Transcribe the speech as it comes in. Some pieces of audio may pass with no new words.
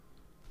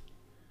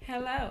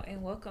Hello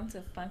and welcome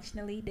to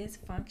Functionally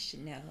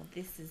Dysfunctional.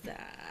 This is a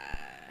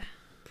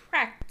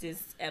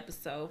practice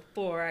episode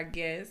 4, I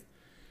guess.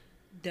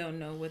 Don't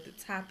know what the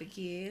topic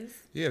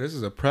is. Yeah, this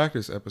is a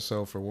practice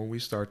episode for when we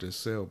start to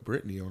sell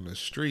Brittany on the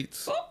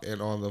streets and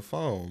on the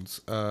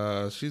phones.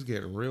 She's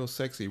getting real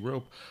sexy,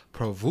 real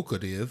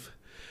provocative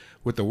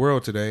with the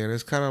world today, and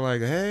it's kind of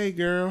like, hey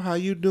girl, how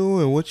you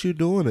doing? What you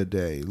doing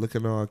today?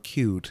 Looking all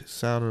cute,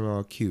 sounding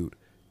all cute.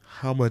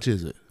 How much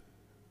is it?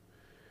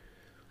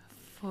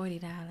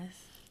 $40.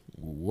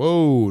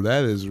 Whoa,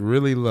 that is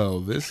really low.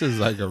 This is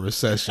like a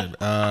recession.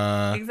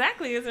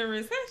 Exactly, it's a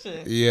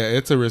recession. Yeah,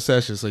 it's a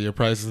recession, so your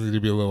prices need to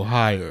be a little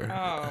higher.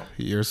 Oh.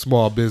 Your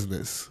small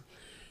business,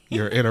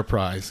 your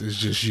enterprise is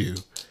just you.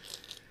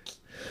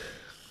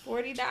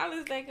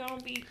 $40, they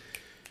gonna be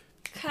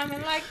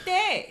coming like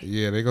that.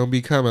 Yeah, they're going to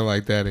be coming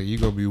like that, and you're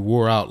going to be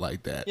wore out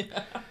like that.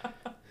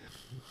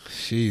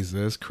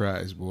 Jesus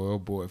Christ, boy. Oh,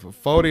 boy. For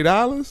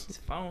 $40? It's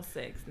phone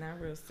sex, not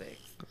real sex.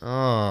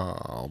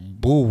 Oh,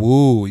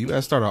 boo-woo. You got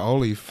to start an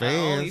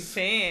OnlyFans.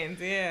 OnlyFans,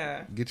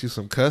 yeah. Get you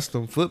some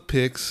custom foot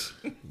pics.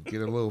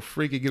 Get a little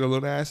freaky, get a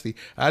little nasty.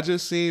 I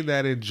just seen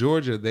that in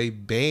Georgia, they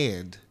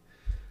banned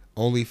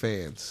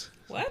OnlyFans.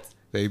 What?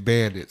 They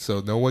banned it,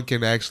 so no one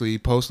can actually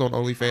post on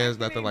OnlyFans,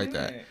 nothing like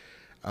that.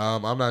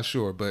 I'm not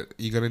sure, but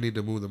you're going to need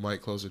to move the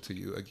mic closer to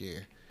you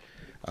again.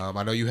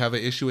 I know you have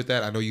an issue with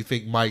that. I know you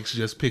think mics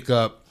just pick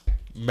up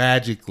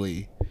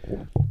magically.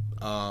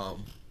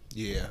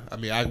 Yeah. I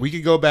mean, we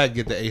can go back and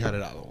get the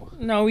 $800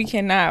 one. No, we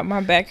cannot.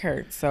 My back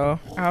hurts, so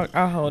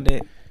I'll hold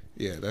it.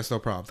 Yeah, that's no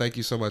problem. Thank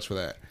you so much for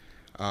that.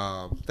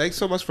 Thanks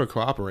so much for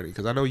cooperating,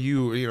 because I know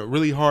you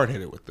really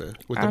hard-headed with the mic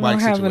situation. I don't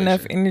have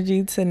enough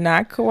energy to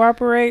not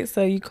cooperate,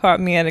 so you caught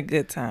me at a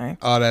good time.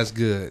 Oh, that's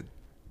good.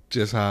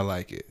 Just how I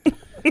like it.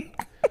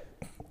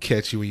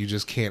 Catch you when you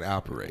just can't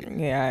operate.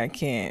 Yeah, I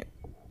can't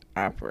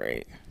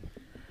operate.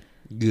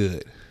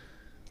 Good.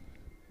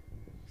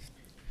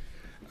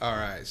 All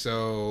right,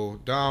 so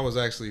Dawn was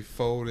actually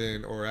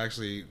folding or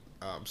actually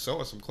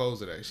sewing some clothes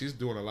today. She's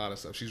doing a lot of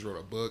stuff. She's wrote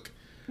a book.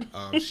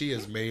 She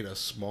has made a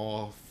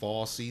small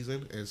fall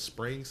season and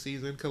spring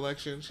season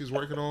collection she's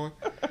working on.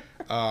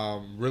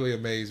 Really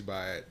amazed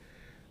by it.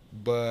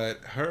 But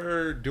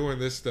her doing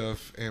this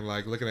stuff and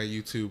like looking at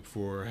YouTube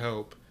for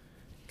help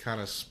kind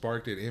of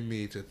sparked it in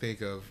me to think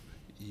of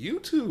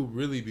YouTube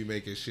really be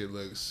making shit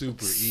look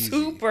super easy.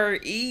 Super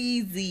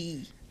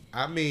easy.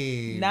 I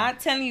mean,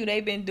 not telling you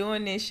they've been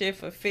doing this shit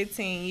for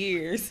 15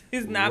 years.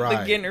 It's not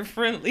right. beginner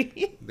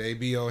friendly. They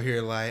be on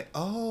here like,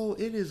 oh,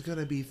 it is going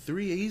to be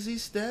 3 easy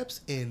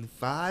steps in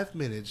 5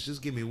 minutes.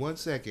 Just give me 1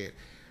 second.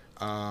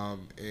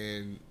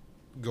 And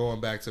going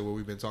back to what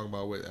we've been talking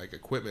about with like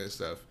equipment and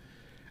stuff,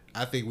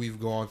 I think we've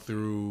gone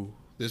through,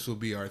 this will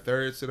be our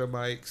third set of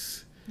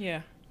mics.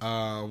 Yeah.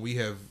 We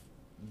have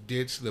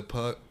ditched the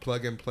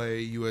plug and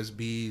play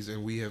USBs,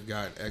 and we have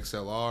got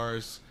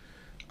XLRs.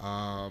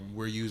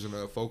 We're using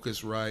a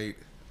Focusrite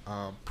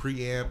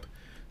preamp,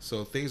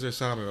 so things are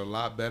sounding a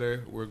lot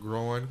better. We're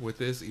growing with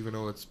this, even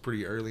though it's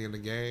pretty early in the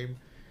game.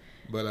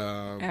 But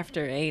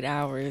after 8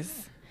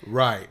 hours,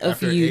 right of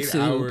after YouTube.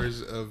 8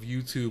 hours of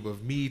YouTube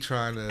of me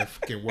trying to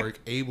fucking work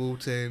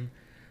Ableton,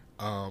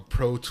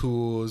 Pro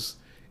Tools,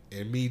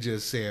 and me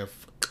just saying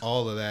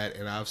all of that,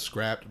 and I've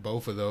scrapped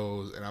both of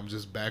those, and I'm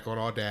just back on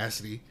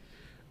Audacity.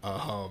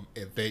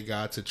 And thank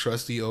God to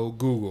trusty old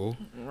Google,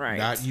 right?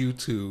 Not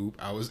YouTube.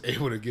 I was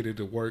able to get it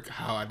to work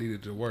how I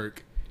needed to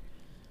work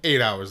 8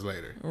 hours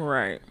later.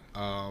 Right.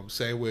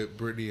 Same with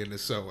Brittany and the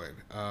sewing.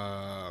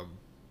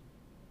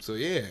 So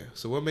yeah.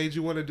 So what made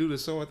you want to do the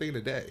sewing thing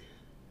today?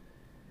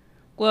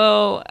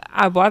 Well,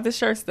 I bought the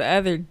shirts the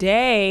other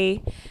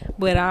day,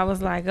 but I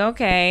was like,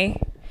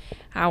 okay,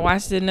 I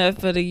watched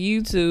enough of the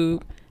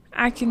YouTube.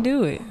 I can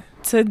do it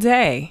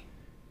today.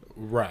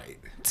 Right.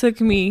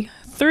 Took me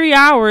 3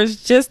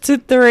 hours just to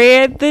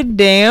thread the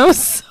damn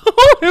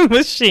sewing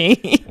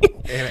machine.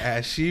 And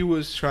as she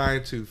was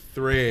trying to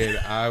thread,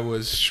 I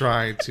was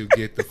trying to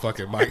get the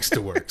fucking mics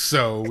to work.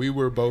 So we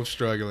were both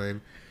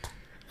struggling,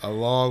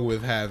 along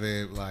with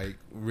having like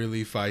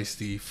really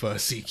feisty,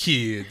 fussy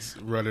kids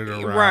running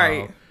around.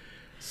 Right.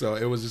 So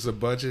it was just a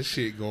bunch of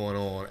shit going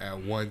on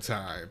at one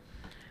time.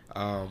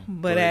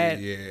 But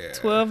at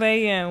 12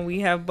 a.m.,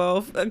 we have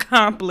both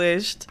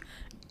accomplished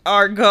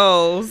our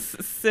goals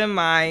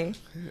semi.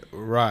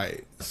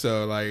 Right.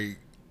 So like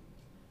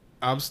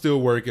I'm still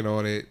working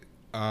on it.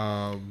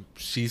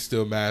 She's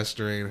still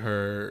mastering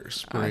her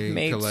spring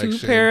collection.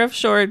 2 pair of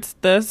shorts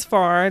thus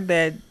far.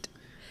 That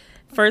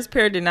first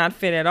pair did not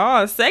fit at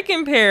all.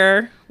 Second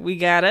pair we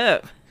got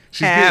up.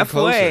 She's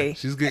halfway. Getting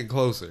closer. She's getting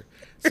closer.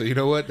 So you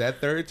know what?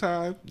 That third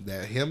time,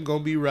 that hem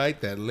gonna be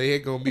right, that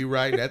leg gonna be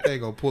right, that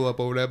thing gonna pull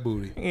up over that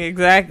booty.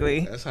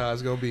 Exactly. That's how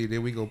it's gonna be.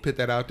 Then we gonna put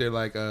that out there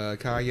like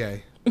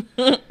Kanye.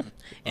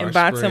 And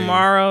by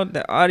tomorrow,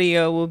 the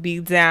audio will be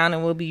down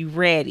and we'll be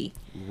ready.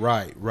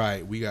 Right.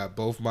 We got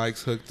both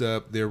mics hooked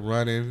up. They're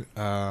running.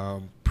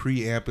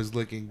 Preamp is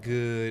looking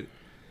good.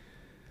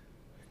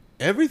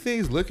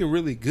 everything's looking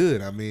really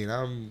good. I mean,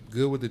 I'm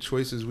good with the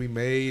choices we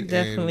made.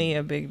 Definitely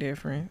a big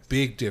difference.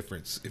 Big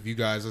difference. If you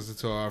guys listen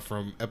to our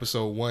from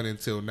episode 1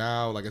 until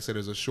now, like I said,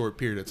 there's a short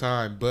period of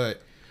time,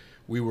 but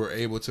we were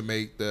able to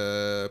make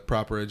the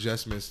proper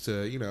adjustments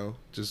to,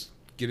 just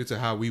get it to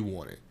how we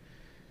want it.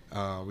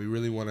 We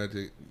really wanted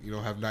to,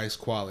 have nice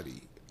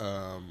quality.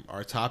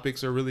 Our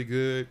topics are really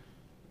good.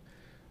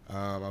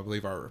 I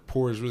believe our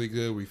rapport is really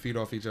good. We feed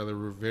off each other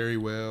very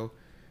well.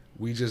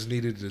 We just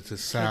needed it to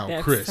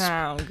sound crisp.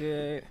 Sound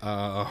good.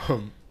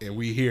 And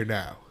we here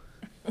now.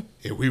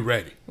 And we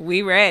ready.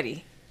 We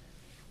ready.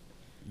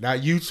 Not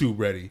YouTube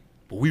ready,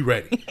 but we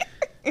ready.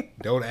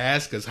 Don't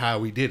ask us how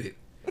we did it.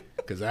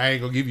 Because I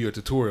ain't going to give you a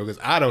tutorial because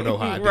I don't know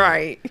how I did it.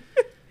 Right.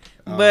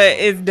 But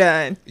it's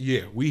done.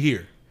 Yeah, we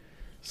here.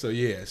 So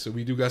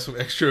we do got some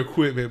extra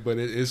equipment, but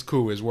it's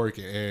cool. It's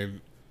working.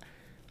 And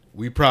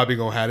we probably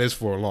going to have this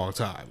for a long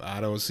time. I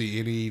don't see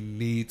any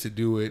need to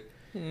do it.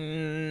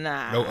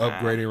 Nah. No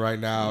upgrading right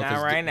now.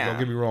 Not right now. Don't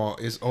get me wrong.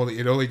 It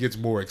only gets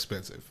more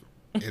expensive.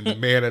 And the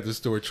man at the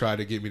store tried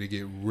to get me to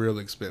get real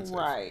expensive.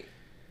 Right.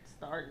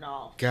 Starting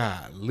off.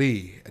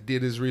 Golly. I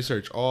did his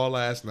research all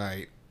last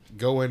night.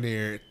 Go in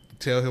there,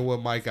 tell him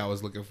what mic I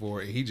was looking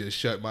for, and he just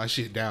shut my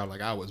shit down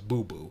like I was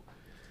boo-boo.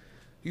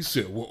 He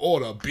said, well, all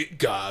the big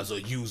guys are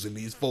using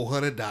these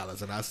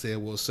 $400. And I said,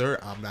 well, sir,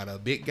 I'm not a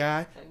big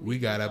guy. We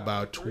got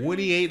about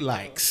 28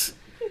 likes,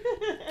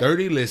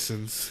 30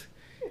 listens,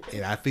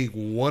 and I think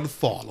 1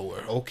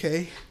 follower,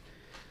 okay?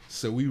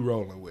 So we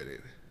rolling with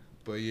it.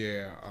 But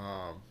yeah,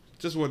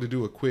 just wanted to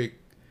do a quick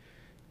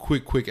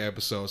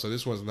episode. So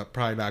this one's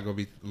probably not going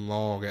to be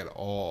long at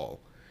all.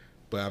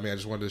 But I mean, I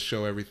just wanted to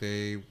show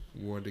everything.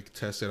 We wanted to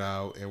test it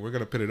out. And we're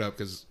going to put it up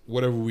because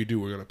whatever we do,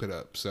 we're going to put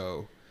up.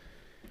 So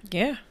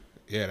yeah.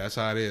 Yeah, that's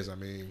how it is. I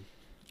mean,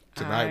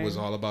 tonight was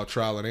all about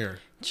trial and error.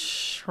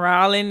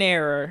 Trial and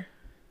error.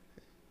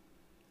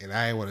 And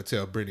I ain't want to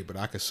tell Brittany, but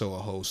I could sew a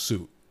whole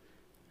suit.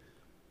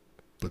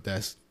 But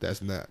that's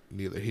not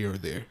neither here or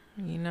there.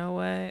 You know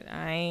what?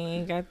 I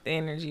ain't got the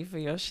energy for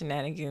your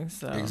shenanigans.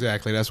 So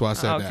exactly. That's why I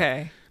said that.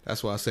 Okay.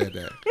 That's why I said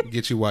that.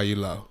 Get you while you're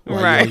low.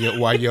 Right.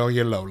 While you're on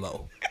your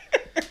low.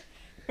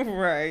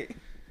 Right.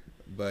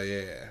 But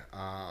yeah.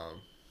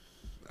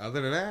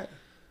 Other than that,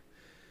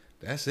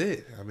 that's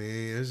it. I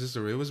mean,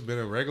 it was been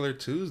a regular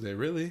Tuesday,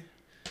 really.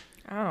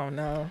 I don't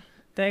know.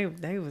 They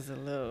was a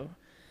little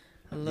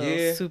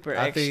super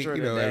I extra think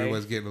today.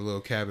 Everyone's getting a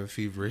little cabin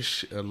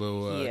feverish, a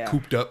little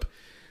cooped up.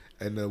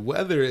 And the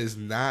weather is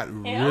not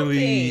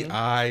really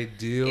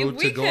ideal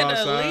to go outside.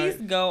 We could at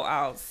least go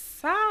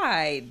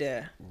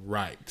outside.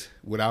 Right.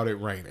 Without it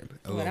raining.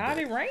 Without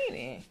it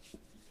raining.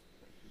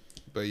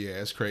 But yeah,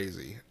 it's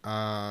crazy.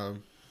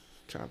 Trying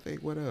to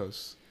think what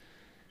else.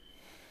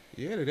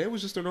 Yeah, today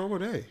was just a normal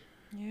day.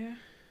 Yeah.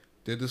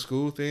 Did the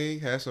school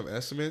thing, had some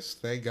estimates.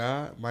 Thank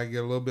God. Might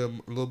get a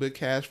little bit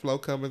cash flow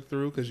coming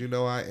through because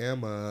I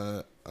am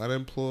a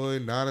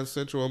unemployed,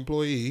 non-essential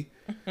employee.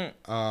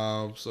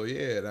 So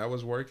yeah, that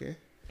was working.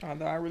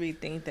 Although I really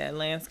think that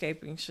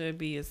landscaping should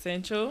be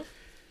essential.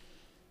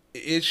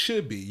 It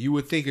should be. You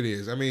would think it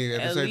is. I mean,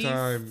 at the same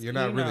time, you're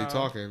not really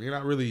talking. You're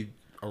not really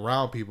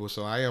around people.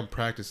 So I am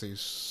practicing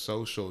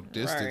social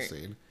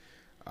distancing.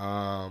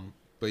 Right.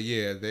 But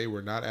yeah, they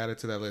were not added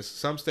to that list.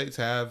 Some states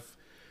have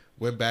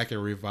went back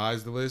and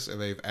revised the list,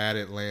 and they've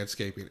added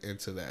landscaping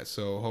into that.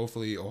 So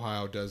hopefully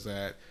Ohio does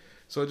that.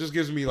 So it just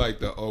gives me like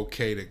the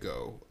okay to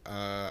go.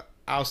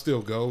 I'll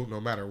still go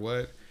no matter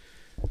what,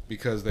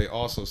 because they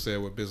also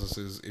said with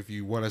businesses, if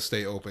you want to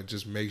stay open,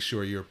 just make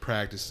sure you're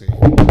practicing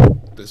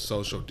the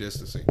social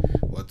distancing.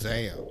 Well,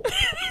 damn,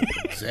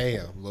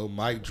 little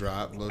mic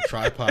drop, little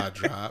tripod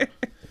drop.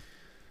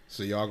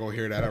 So y'all gonna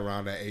hear that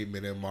around that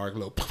 8-minute mark,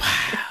 little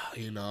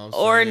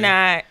or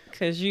not,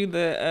 cause you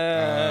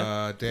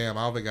the damn,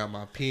 I haven't got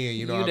my pen.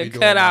 You the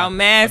cutout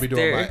master. I be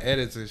doing my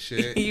edits and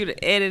shit. You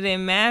the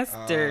editing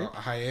master.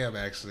 I am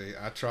actually.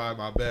 I try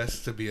my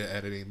best to be an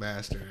editing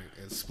master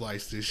and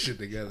splice this shit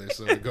together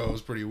so it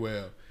goes pretty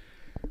well.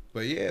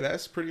 But yeah,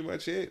 that's pretty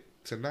much it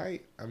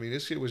tonight. I mean,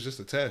 this shit was just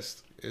a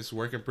test. It's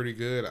working pretty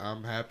good.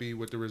 I'm happy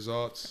with the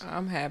results.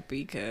 I'm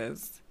happy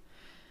because.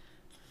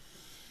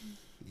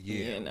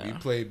 Yeah, we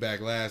played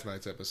back last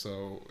night's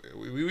episode.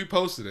 We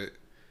posted it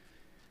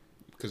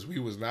because we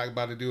was not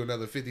about to do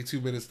another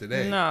 52 minutes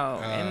today. No,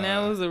 and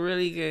that was a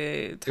really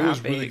good topic. It was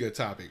a really good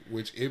topic,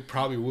 which it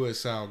probably would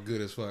sound good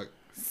as fuck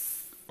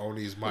on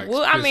these mics.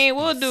 Well, I mean,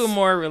 we'll do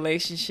more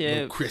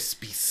relationship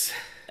crispies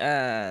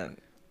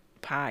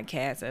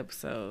podcast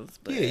episodes.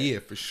 But. Yeah,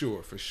 for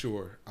sure.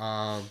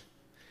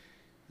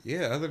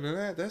 Yeah, other than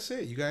that, that's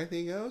it. You got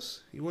anything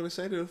else you want to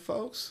say to the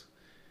folks?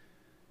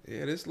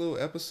 Yeah, this little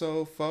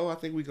episode 4, I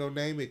think we gonna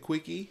name it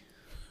Quickie.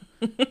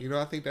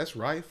 I think that's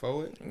right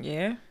for it.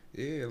 Yeah.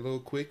 Yeah, a little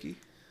quickie.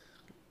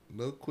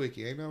 Ain't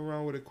nothing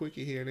wrong with a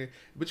quickie here and there.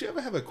 But you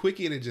ever have a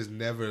quickie and it just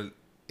never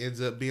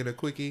ends up being a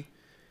quickie?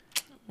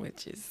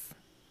 Which is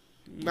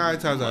 9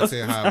 times out of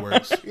 10 how it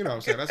works. You know what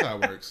I'm saying? That's how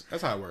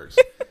it works.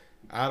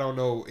 I don't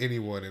know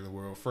anyone in the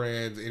world,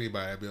 friends,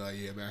 anybody, I'd be like,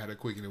 yeah, man, I had a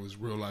quickie and it was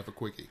real life a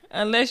quickie.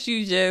 Unless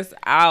you just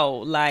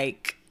out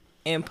like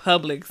in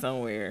public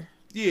somewhere.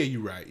 Yeah,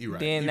 you're right. You're right.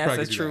 Then you that's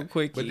probably a could do true that.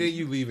 quickie. But then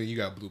you leave and you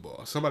got blue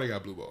balls. Somebody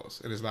got blue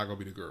balls, and it's not gonna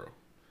be the girl.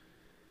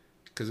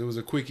 Because it was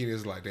a quickie, and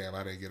it's like, damn,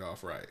 I didn't get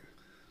off right.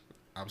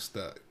 I'm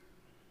stuck.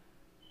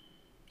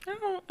 I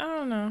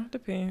don't know.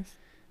 Depends.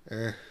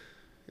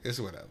 It's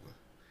whatever.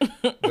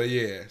 But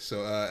yeah,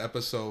 so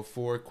episode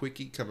 4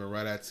 quickie coming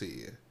right at to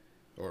you,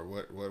 or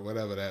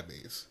whatever that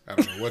means. I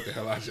don't know what the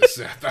hell I just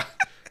said. I thought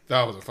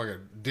I was a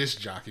fucking disc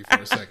jockey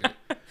for a second.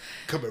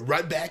 Coming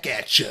right back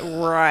at you.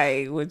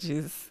 Right, which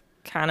is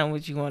kind of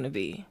what you want to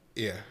be.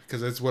 Yeah, because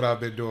that's what I've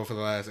been doing for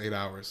the last 8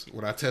 hours.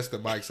 When I test the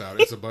mics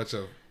out, it's a bunch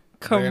of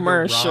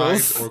Commercials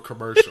rhymes or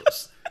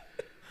commercials.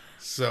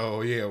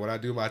 So yeah, when I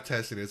do my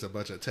testing, it's a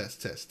bunch of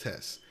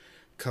tests.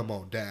 Come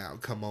on down.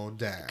 Come on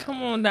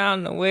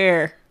down to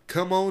where?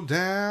 Come on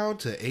down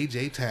to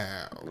AJ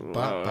Town.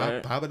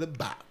 Bop, bop, da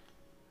bop.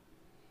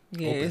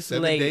 Yeah, Open it's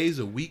 7 late. days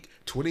a week,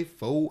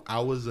 24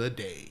 hours a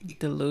day.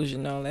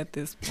 Delusional at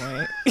this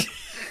point.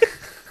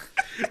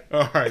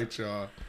 All right, y'all.